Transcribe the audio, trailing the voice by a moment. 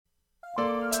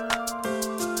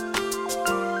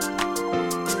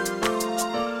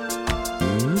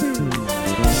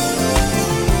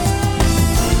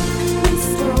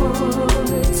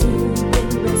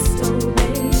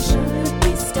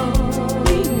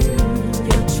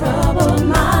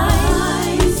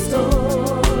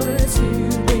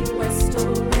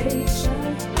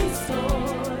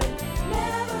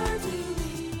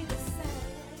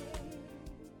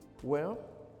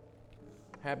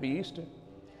Easter?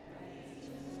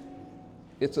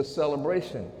 It's a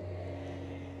celebration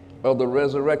of the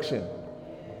resurrection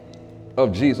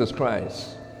of Jesus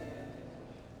Christ.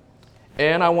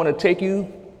 And I want to take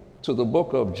you to the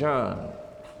book of John,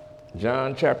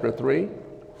 John chapter 3,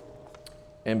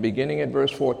 and beginning at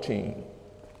verse 14.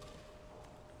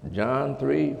 John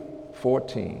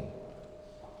 3:14.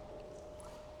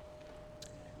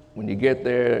 When you get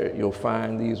there, you'll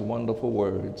find these wonderful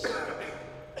words.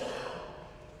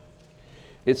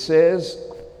 It says,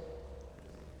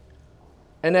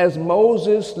 "And as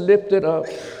Moses lifted up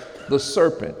the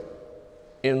serpent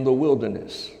in the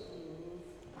wilderness,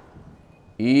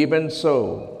 even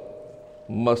so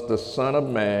must the Son of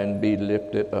Man be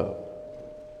lifted up,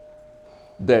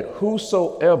 that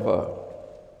whosoever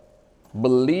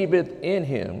believeth in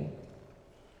him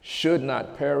should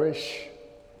not perish,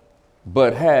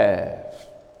 but have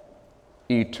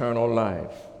eternal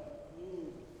life."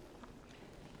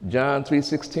 John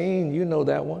 3:16, you know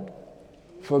that one.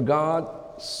 For God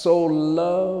so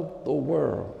loved the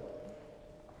world.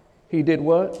 He did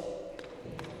what?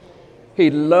 He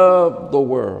loved the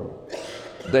world,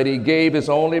 that he gave his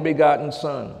only begotten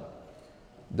Son,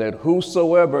 that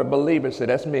whosoever believeth, say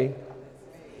that's me,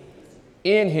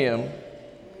 in him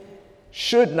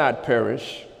should not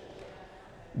perish,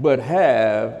 but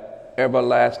have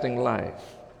everlasting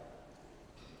life.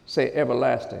 Say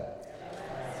everlasting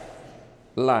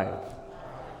life.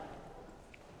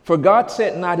 For God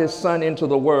sent not his Son into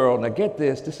the world. Now get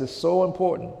this, this is so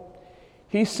important.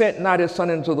 He sent not his Son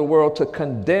into the world to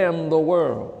condemn the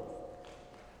world.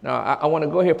 Now I want to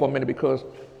go here for a minute, because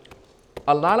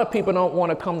a lot of people don't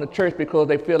want to come to church because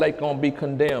they feel like they're going to be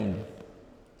condemned.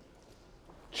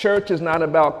 Church is not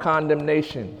about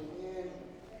condemnation.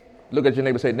 Look at your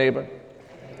neighbor, say, neighbor,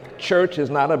 church is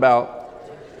not about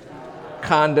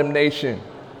condemnation.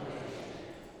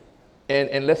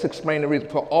 And let's explain the reason.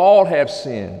 For all have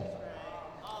sinned,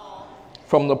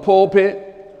 from the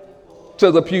pulpit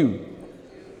to the pew.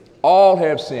 All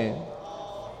have sinned.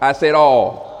 I said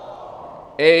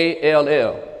all.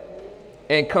 A-L-L.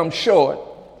 And come short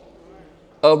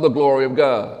of the glory of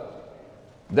God.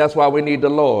 That's why we need the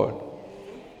Lord.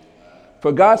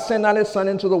 For God sent not his Son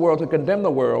into the world to condemn the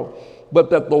world, but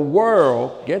that the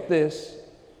world, get this,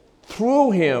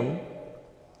 through him,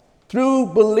 through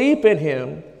belief in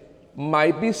him,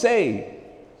 might be saved.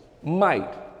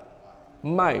 Might.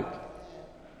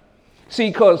 See,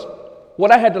 because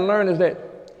what I had to learn is that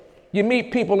you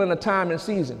meet people in a time and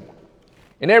season,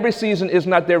 and every season is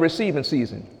not their receiving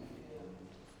season.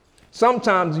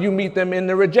 Sometimes you meet them in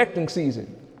the rejecting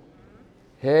season.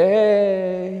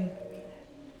 Hey.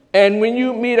 And when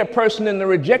you meet a person in the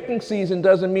rejecting season,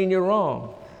 doesn't mean you're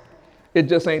wrong. It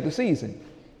just ain't the season.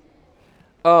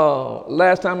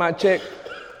 Last time I checked,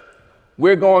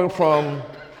 we're going from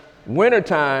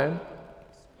wintertime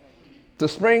to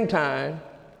springtime.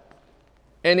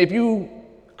 And if you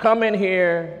come in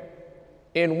here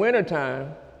in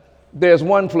wintertime, there's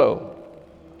one flow.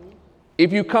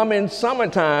 If you come in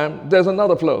summertime, there's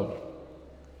another flow.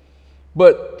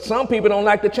 But some people don't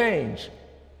like to change.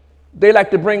 They like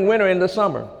to bring winter into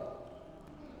summer.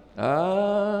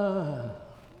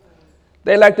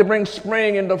 They like to bring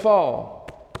spring into fall.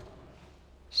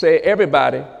 Say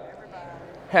everybody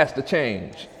has to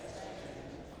change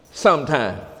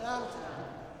sometime.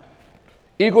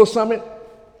 Eagle Summit,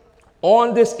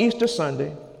 on this Easter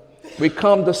Sunday, we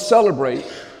come to celebrate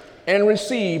and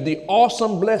receive the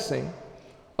awesome blessing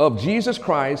of Jesus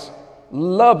Christ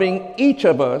loving each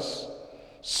of us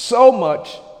so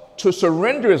much to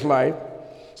surrender his life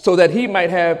so that we might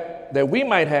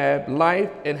have life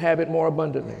and have it more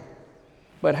abundantly.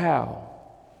 But how?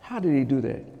 How did he do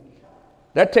that?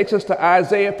 That takes us to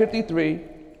Isaiah 53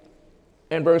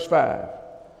 and verse 5.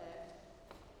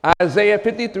 Isaiah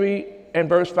 53 and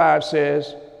verse 5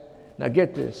 says, now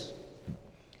get this,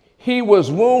 he was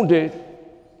wounded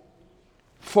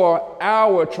for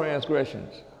our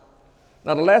transgressions.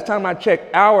 Now the last time I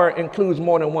checked, our includes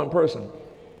more than one person.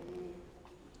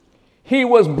 He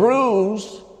was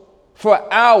bruised for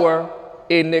our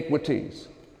iniquities.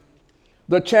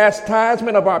 The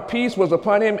chastisement of our peace was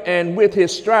upon him, and with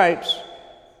his stripes,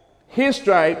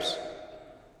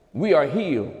 we are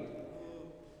healed.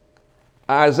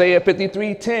 Isaiah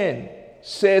 53:10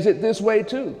 says it this way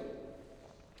too.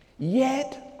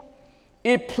 Yet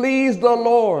it pleased the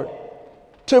Lord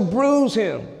to bruise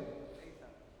him.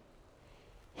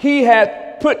 He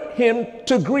hath put him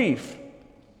to grief.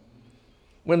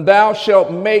 When thou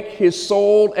shalt make his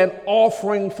soul an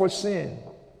offering for sin,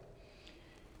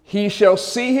 he shall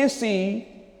see his seed,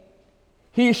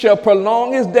 he shall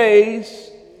prolong his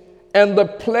days, and the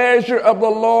pleasure of the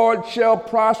Lord shall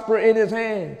prosper in his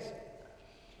hands.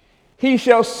 He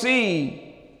shall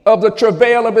see of the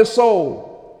travail of his soul,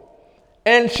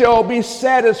 and shall be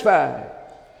satisfied.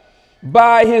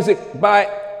 By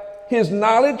his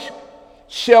knowledge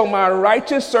shall my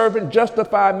righteous servant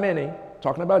justify many,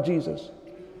 talking about Jesus,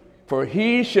 for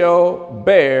he shall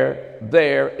bear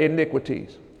their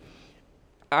iniquities.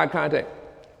 Eye contact.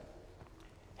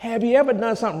 Have you ever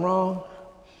done something wrong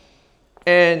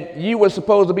and you were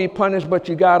supposed to be punished but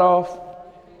you got off?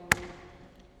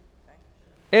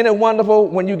 Ain't it wonderful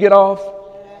when you get off?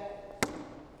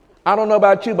 I don't know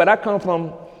about you, but I come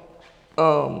from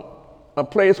a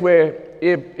place where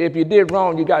if you did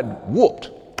wrong, you got whooped.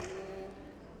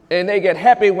 And they get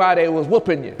happy while they was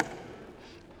whooping you.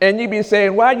 And you be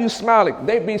saying, why you smiling?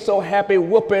 They be so happy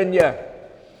whooping you.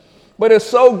 But it's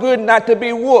so good not to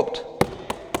be whooped.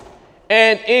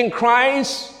 And in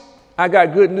Christ, I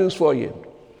got good news for you.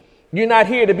 You're not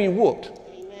here to be whooped.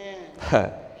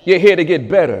 Amen. You're here to get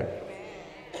better,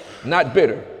 not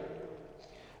bitter.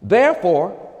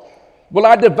 Therefore, will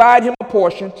I divide him a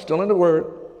portion, still in the word,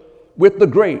 with the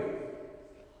great,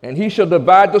 and he shall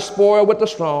divide the spoil with the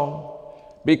strong,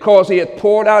 because he had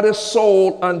poured out his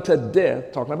soul unto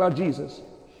death, talking about Jesus,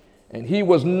 and he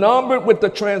was numbered with the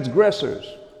transgressors.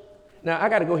 Now, I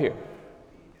got to go here.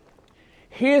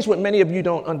 Here's what many of you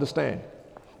don't understand.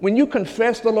 When you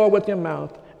confess the Lord with your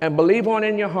mouth and believe on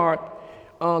in your heart,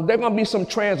 there are going to be some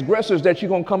transgressors that you're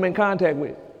going to come in contact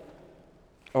with.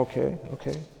 Okay.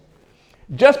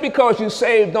 Just because you're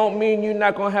saved don't mean you're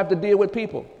not going to have to deal with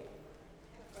people.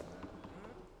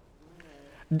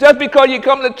 Just because you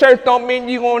come to church don't mean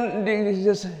you're going to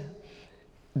just...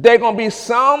 There are going to be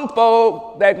some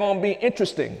folk that are going to be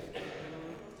interesting.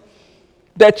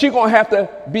 That you're going to have to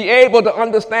be able to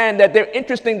understand that they're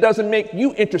interesting doesn't make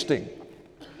you interesting.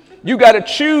 You got to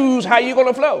choose how you're going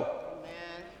to flow.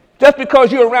 Amen. Just because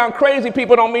you're around crazy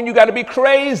people don't mean you got to be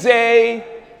crazy.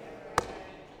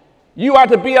 You are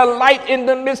to be a light in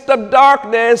the midst of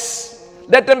darkness.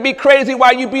 Let them be crazy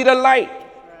while you be the light.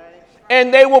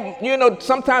 And they will,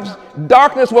 sometimes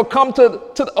darkness will come to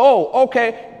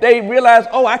they realize,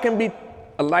 I can be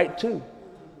a light too.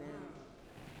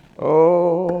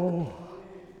 Oh.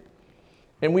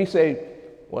 And we say,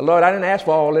 well, Lord, I didn't ask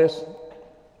for all this.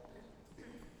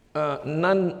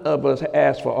 None of us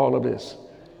asked for all of this.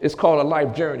 It's called a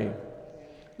life journey.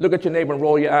 Look at your neighbor and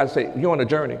roll your eyes and say, you're on a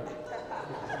journey.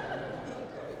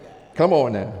 Come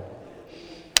on now.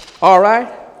 All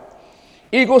right.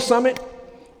 Eagle Summit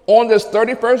on this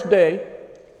 31st day,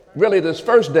 really this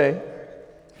first day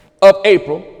of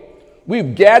April,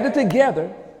 we've gathered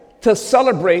together to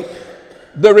celebrate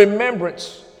the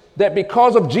remembrance that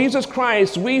because of Jesus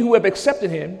Christ, we who have accepted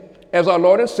him as our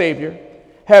Lord and Savior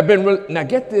have been, now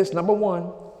get this, number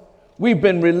one, we've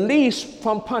been released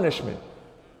from punishment.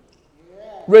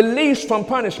 Released from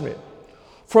punishment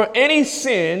for any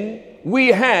sin we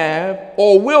have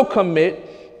or will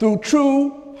commit through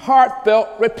true heartfelt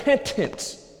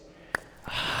repentance.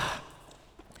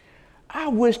 I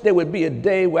wish there would be a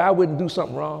day where I wouldn't do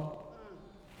something wrong.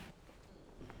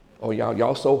 Oh,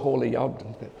 y'all so holy,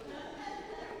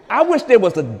 I wish there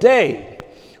was a day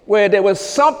where there was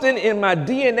something in my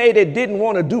DNA that didn't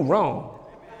want to do wrong.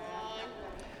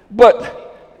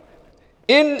 But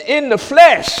in the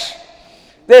flesh,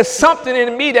 there's something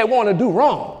in me that want to do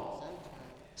wrong.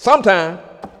 Sometimes.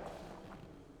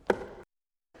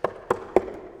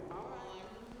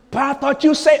 But I thought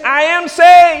you say, I am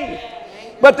saved.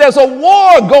 But there's a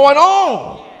war going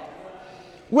on.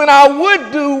 When I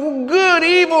would do good,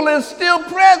 evil is still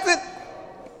present.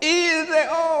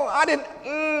 I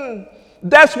didn't.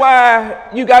 That's why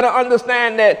you got to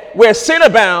understand that where sin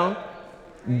abounds,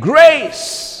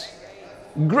 grace,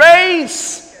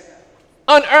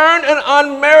 unearned and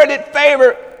unmerited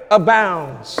favor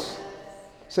abounds.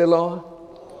 Say, Lord,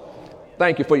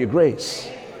 thank you for your grace.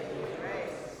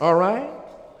 All right?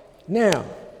 Now,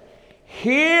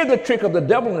 here the trick of the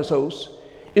devil and his host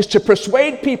is to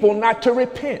persuade people not to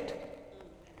repent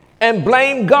and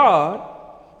blame God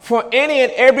for any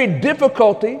and every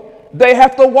difficulty they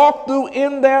have to walk through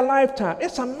in their lifetime.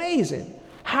 It's amazing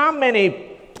how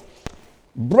many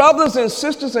brothers and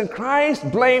sisters in Christ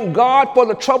blame God for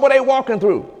the trouble they're walking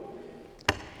through.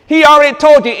 He already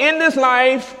told you, in this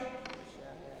life,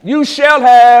 you shall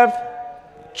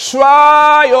have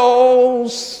trials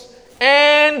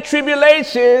and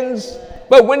tribulations,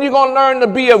 but when you going to learn to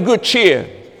be of good cheer?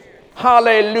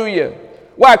 Hallelujah.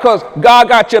 Why? Because God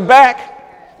got your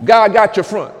back, God got your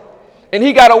front. And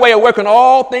he got a way of working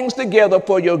all things together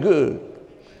for your good.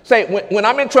 Say, when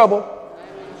I'm in trouble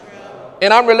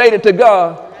and I'm related to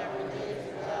God,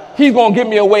 He's going to give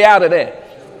me a way out of that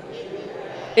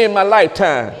in my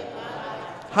lifetime.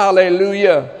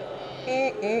 Hallelujah.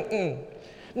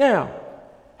 Now,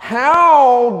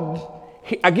 how,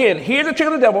 again, here's the trick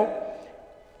of the devil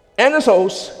and his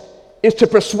host, is to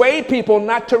persuade people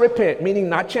not to repent, meaning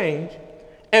not change,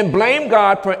 and blame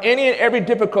God for any and every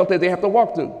difficulty they have to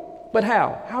walk through. But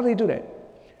how? How do they do that?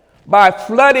 By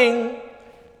flooding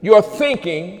your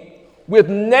thinking with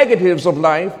negatives of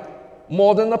life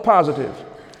more than the positives.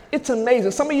 It's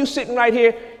amazing. Some of you sitting right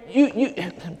here,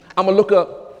 I'm going to look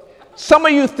up. Some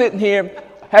of you sitting here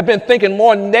have been thinking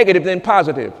more negative than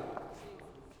positive.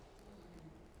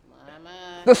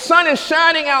 The sun is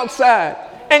shining outside,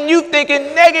 and you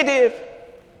thinking negative.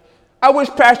 I wish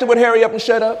Pastor would hurry up and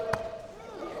shut up.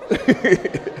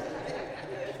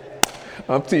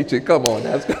 I'm teaching. Come on,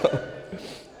 let's go.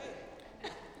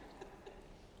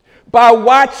 By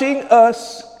watching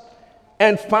us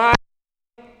and finding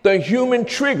the human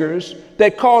triggers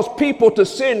that cause people to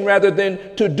sin rather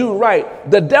than to do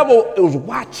right, the devil is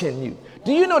watching you.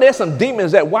 Do you know there's some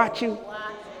demons that watch you?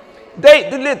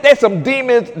 There's some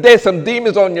demons. There's some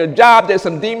demons on your job. There's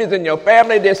some demons in your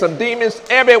family. There's some demons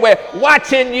everywhere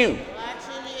watching you.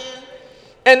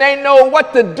 And they know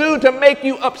what to do to make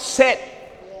you upset.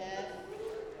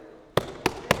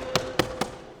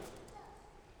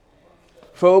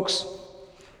 Folks,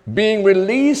 being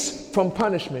released from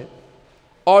punishment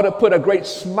ought to put a great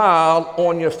smile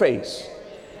on your face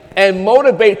and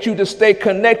motivate you to stay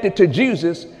connected to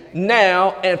Jesus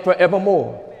now and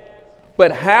forevermore.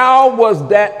 But how was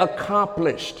that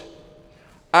accomplished?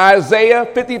 Isaiah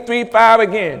 53:5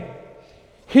 again.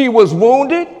 He was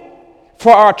wounded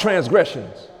for our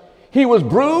transgressions. He was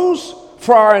bruised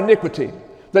for our iniquity.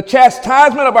 The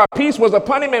chastisement of our peace was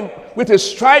upon him, and with his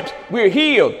stripes we're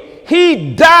healed.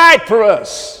 He died for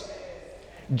us.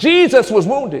 Jesus was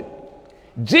wounded.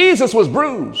 Jesus was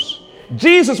bruised.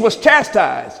 Jesus was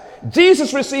chastised.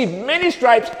 Jesus received many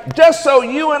stripes just so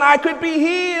you and I could be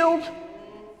healed.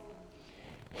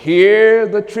 Here,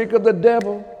 the trick of the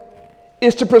devil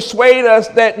is to persuade us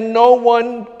that no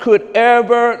one could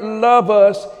ever love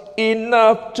us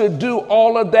enough to do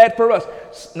all of that for us.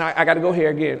 Now, I got to go here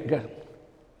again.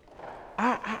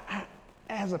 I,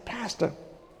 as a pastor,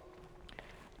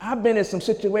 I've been in some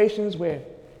situations where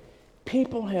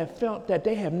people have felt that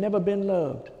they have never been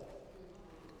loved.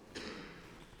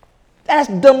 That's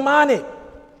demonic.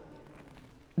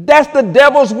 That's the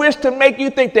devil's wish to make you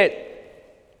think that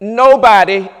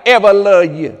nobody ever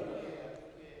loved you.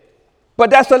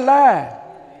 But that's a lie.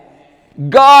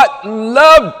 God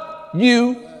loved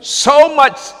you so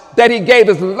much that he gave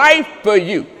his life for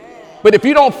you. But if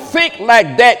you don't think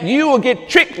like that, you will get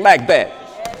tricked like that.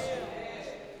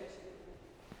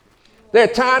 There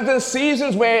are times and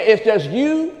seasons where it's just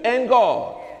you and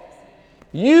God.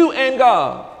 You and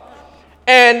God.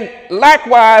 And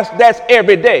likewise, that's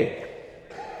every day.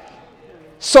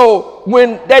 So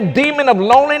when that demon of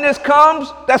loneliness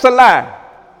comes, that's a lie.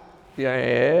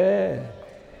 Yeah.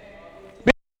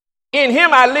 In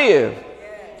him I live.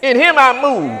 In him I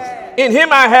move. In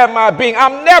him I have my being.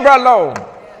 I'm never alone.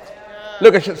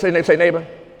 Look at you, say neighbor.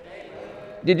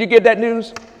 Did you get that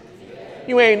news?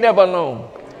 You ain't never alone.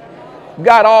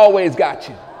 God always got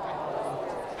you.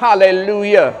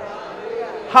 Hallelujah.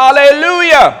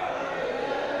 Hallelujah.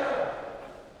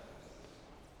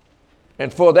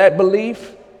 And for that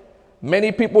belief,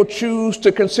 many people choose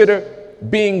to consider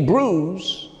being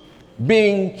bruised,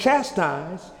 being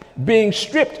chastised, being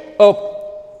stripped of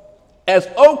as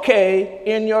okay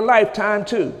in your lifetime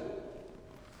too.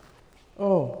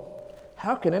 Oh,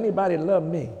 how can anybody love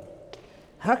me?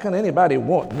 How can anybody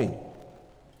want me?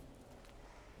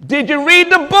 Did you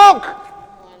read the book?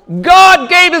 God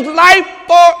gave his life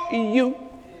for you.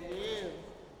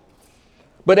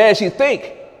 But as you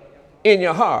think in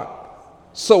your heart,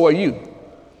 so are you.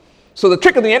 So the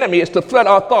trick of the enemy is to flood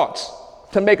our thoughts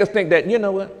to make us think that, you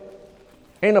know what?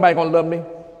 Ain't nobody gonna love me.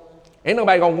 Ain't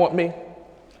nobody gonna want me.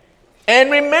 And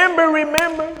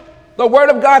remember, the word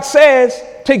of God says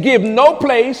to give no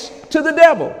place to the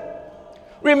devil.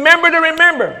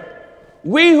 Remember,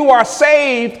 we who are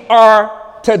saved are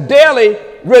to daily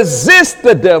resist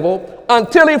the devil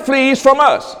until he flees from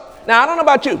us. Now, I don't know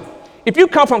about you. If you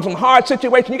come from some hard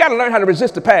situation, you got to learn how to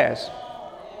resist the past.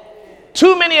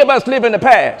 Too many of us live in the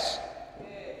past.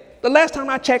 The last time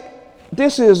I checked,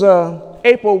 this is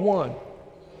April 1.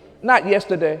 Not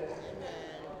yesterday.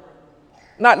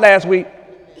 Not last week.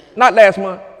 Not last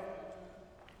month.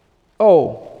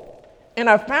 Oh, and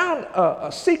I found a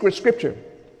secret scripture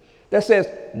that says,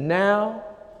 now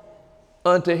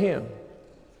unto him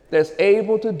that's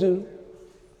able to do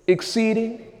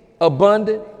exceeding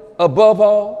abundant above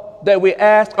all that we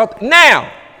ask of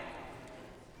now.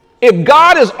 If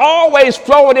God is always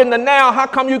flowing in the now, how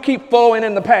come you keep flowing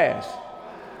in the past?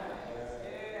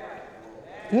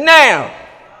 Now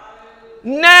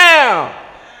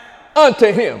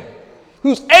unto him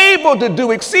who's able to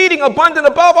do exceeding abundant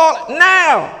above all.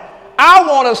 Now. I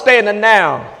want to stay in the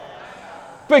now.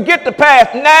 Forget the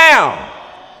past now.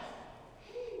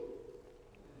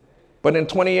 But in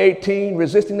 2018,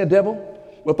 resisting the devil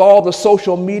with all the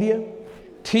social media,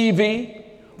 TV,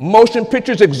 motion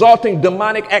pictures exalting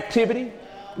demonic activity,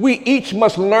 we each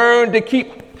must learn to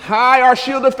keep high our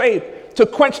shield of faith to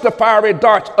quench the fiery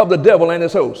darts of the devil and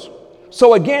his hosts.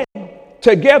 So again,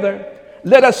 together,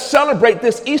 let us celebrate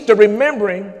this Easter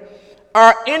remembering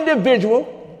our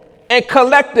individual and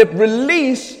collective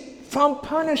release from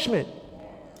punishment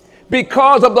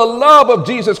because of the love of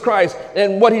Jesus Christ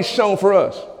and what he's shown for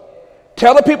us.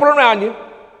 Tell the people around you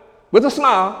with a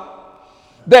smile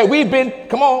that we've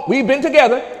been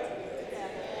together,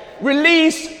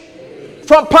 released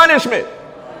from punishment.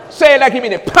 Say it like you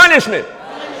mean it, punishment.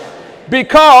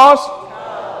 Because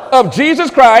of Jesus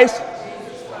Christ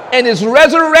and his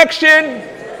resurrection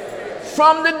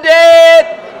from the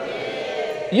dead,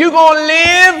 you're going to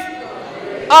live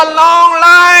a long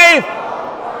life,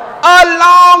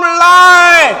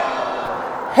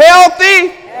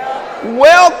 healthy,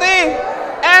 wealthy,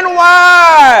 and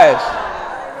wise.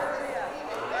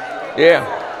 Yeah.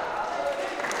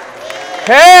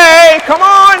 Hey, come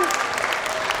on.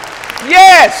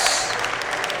 Yes.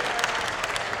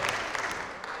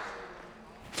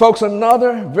 Folks,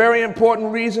 another very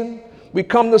important reason we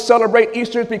come to celebrate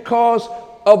Easter is because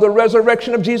of the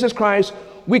resurrection of Jesus Christ.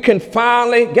 We can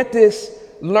finally, get this,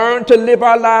 learn to live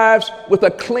our lives with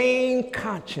a clean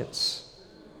conscience.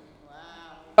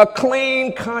 A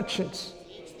clean conscience.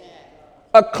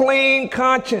 A clean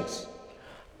conscience.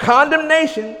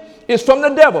 Condemnation is from the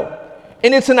devil,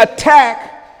 and it's an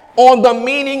attack on the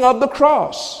meaning of the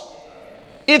cross.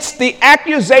 It's the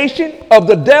accusation of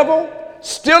the devil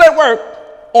still at work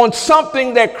on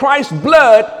something that Christ's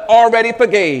blood already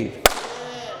forgave.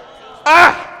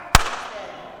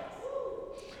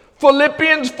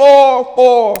 Philippians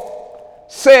 4:4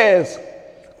 says,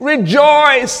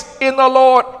 rejoice in the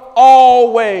Lord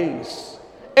always.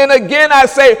 And again I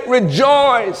say,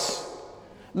 rejoice.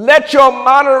 Let your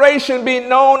moderation be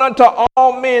known unto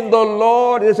all men. The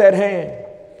Lord is at hand.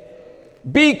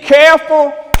 Be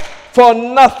careful for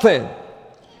nothing,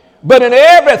 but in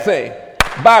everything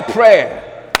by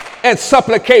prayer and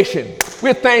supplication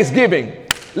with thanksgiving.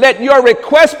 Let your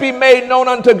requests be made known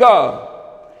unto God.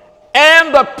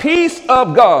 And the peace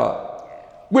of God,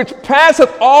 which passeth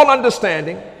all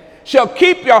understanding, shall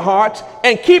keep your hearts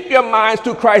and keep your minds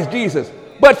through Christ Jesus.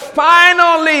 But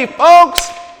finally, folks,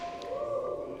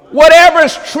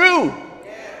 whatever's true,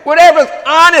 whatever's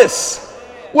honest,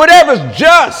 whatever's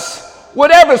just,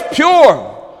 whatever's pure,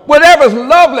 whatever's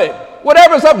lovely,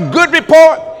 whatever's of good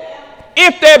report,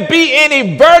 if there be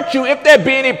any virtue, if there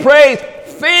be any praise,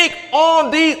 think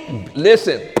on these.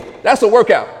 Listen, that's a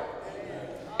workout.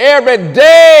 Every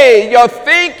day you're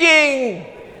thinking.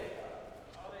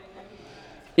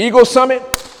 Eagle Summit,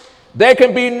 there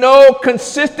can be no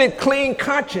consistent clean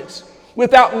conscience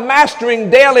without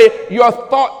mastering daily your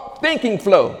thinking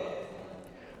flow.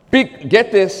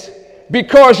 Get this,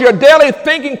 because your daily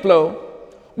thinking flow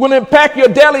will impact your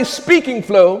daily speaking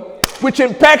flow, which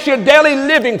impacts your daily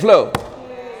living flow.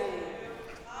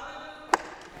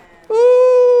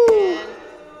 Ooh.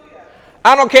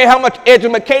 I don't care how much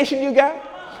education you got.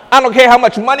 I don't care how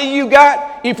much money you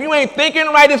got. If you ain't thinking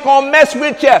right, it's going to mess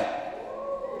with you.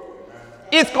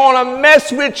 It's going to mess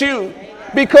with you.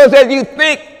 Because as you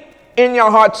think in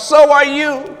your heart, so are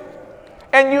you.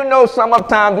 And you know,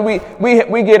 sometimes we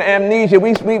get amnesia.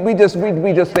 We just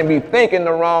be thinking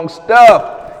the wrong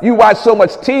stuff. You watch so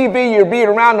much TV, you read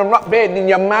around the bed, and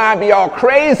your mind be all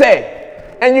crazy.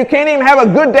 And you can't even have a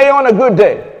good day on a good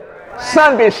day.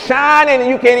 Sun be shining, and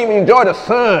you can't even enjoy the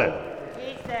sun.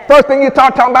 First thing you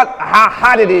talk about how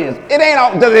hot it is. It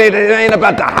ain't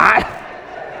about the hot.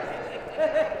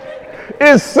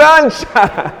 It's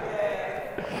sunshine.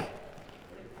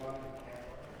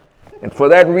 And for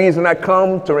that reason, I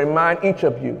come to remind each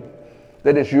of you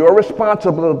that it's your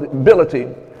responsibility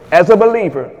as a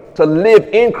believer to live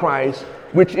in Christ,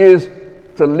 which is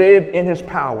to live in his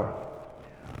power.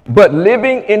 But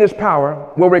living in his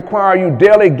power will require you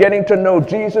daily getting to know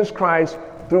Jesus Christ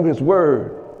through his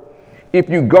word. If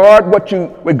you guard what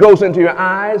goes into your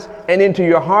eyes and into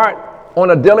your heart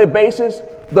on a daily basis,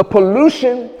 the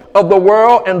pollution of the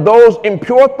world and those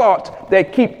impure thoughts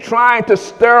that keep trying to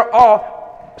stir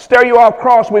you off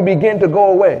course will begin to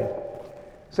go away.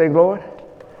 Say, Lord,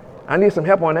 I need some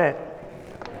help on that.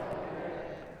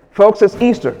 Folks, it's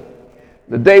Easter,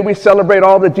 the day we celebrate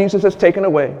all that Jesus has taken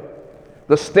away,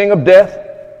 the sting of death,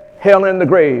 hell, and the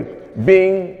grave,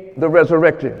 being the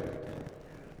resurrected,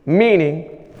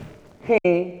 meaning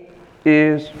he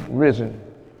is risen.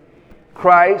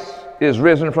 Christ is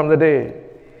risen from the dead,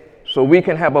 so we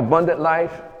can have abundant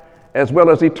life as well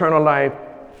as eternal life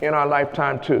in our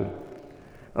lifetime too.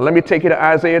 Now let me take you to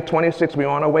Isaiah 26. We're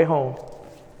on our way home.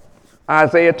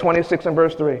 Isaiah 26 and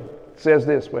verse 3 says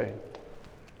this way: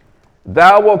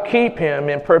 Thou wilt keep him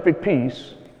in perfect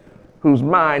peace, whose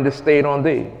mind is stayed on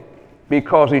thee,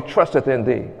 because he trusteth in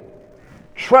thee.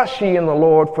 Trust ye in the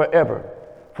Lord forever,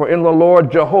 for in the Lord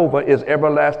Jehovah is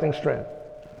everlasting strength.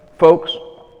 Folks,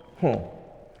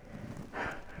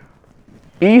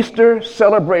 Easter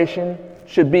celebration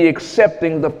should be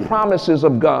accepting the promises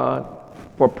of God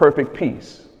for perfect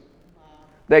peace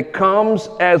that comes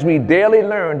as we daily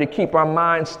learn to keep our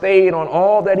minds stayed on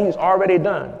all that he's already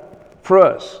done for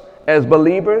us as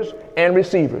believers and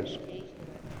receivers.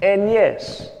 And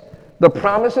yes, the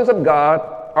promises of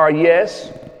God are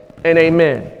yes and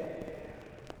amen.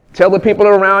 Tell the people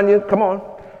around you, come on.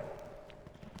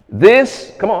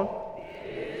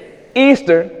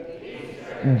 Easter,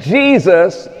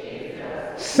 Jesus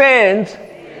sends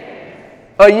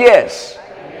a yes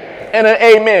and an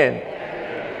amen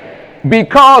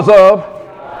because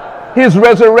of his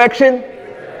resurrection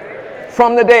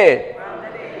from the dead.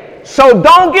 So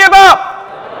don't give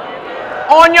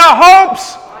up on your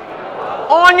hopes,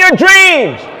 on your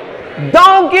dreams.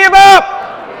 Don't give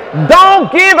up.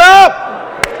 Don't give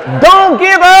up. Don't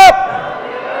give up.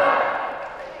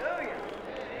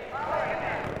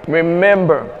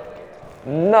 Remember,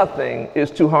 nothing is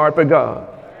too hard for God.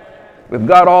 With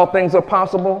God, all things are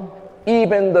possible,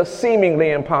 even the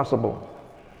seemingly impossible.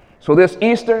 So this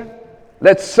Easter,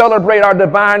 let's celebrate our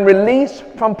divine release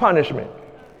from punishment.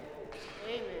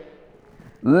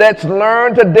 Let's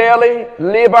learn to daily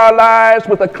live our lives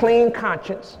with a clean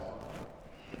conscience.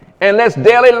 And let's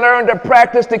daily learn to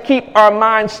practice to keep our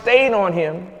minds stayed on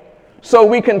him so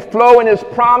we can flow in his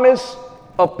promise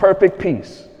of perfect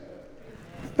peace.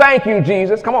 Thank you,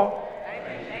 Jesus. Come on.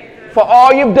 For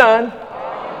all you've done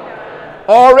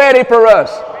already for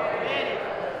us.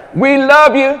 We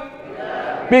love you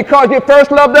because you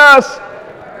first loved us.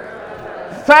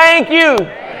 Thank you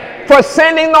for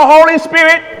sending the Holy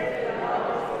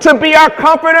Spirit to be our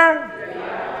comforter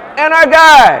and our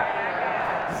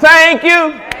guide. Thank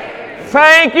you,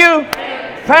 thank you,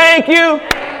 thank you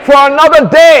for another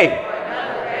day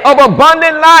of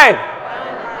abundant life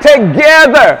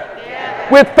together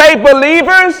with faith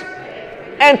believers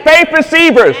and faith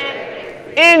receivers.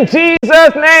 In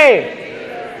Jesus' name,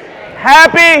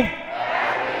 happy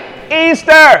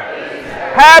Easter,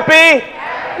 happy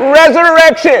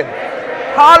resurrection.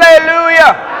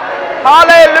 Hallelujah,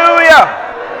 hallelujah.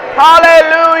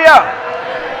 Hallelujah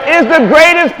is the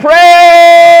greatest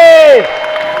praise.